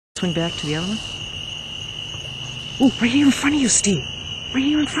Swing back to the other one. Oh, right here in front of you, Steve. Right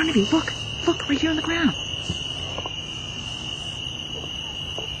here in front of you. Look. Look, right here on the ground.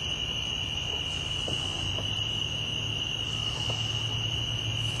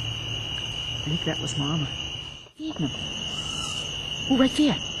 I think that was Mama. Feeding him. Oh, right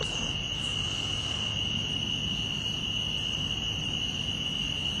there.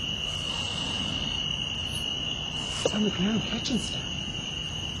 It's on the ground catching stuff.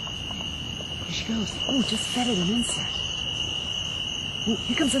 Here she goes. Oh, just fed it an insect. Oh,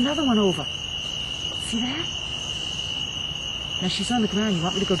 here comes another one over. See that? Now she's on the ground. You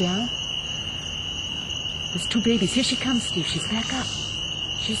want me to go down? There's two babies. Here she comes, Steve. She's back up.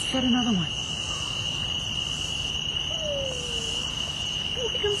 She's fed another one. Oh,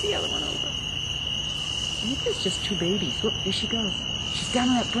 here comes the other one over. I think there's just two babies. Look, there she goes. She's down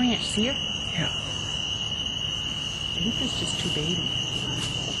on that branch. See her? Yeah. I think there's just two babies.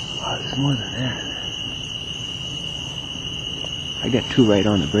 Wow, there's more than that. I got two right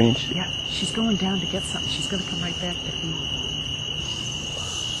on the branch. Yeah, she's going down to get something. She's going to come right back to feed.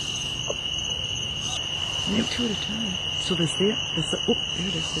 Only two at a time. So there's there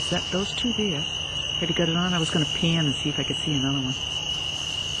it is. There's those two there. Have you got it on? I was going to pan and see if I could see another one.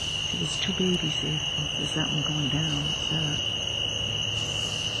 See, there's two babies there. Oh, there's that one going down.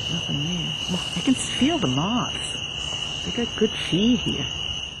 Nothing there. Oh, I can feel the moths. They got good feed here.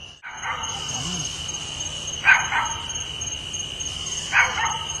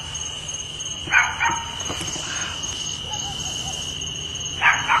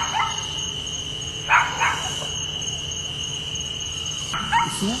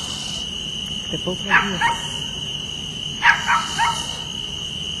 You see them? They're both right here.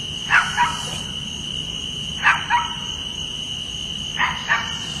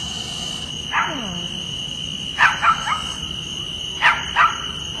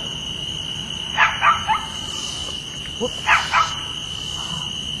 Whoop.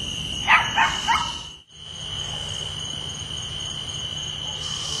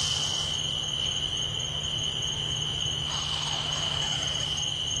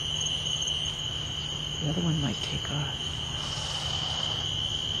 The other one might take off.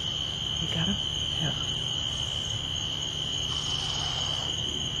 You got him? Yeah.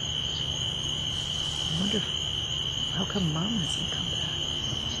 I wonder how come Mom hasn't come back.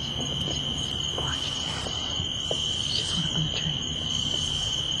 Watch. She just went up on the tree.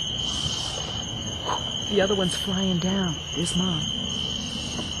 The other one's flying down. There's Mom.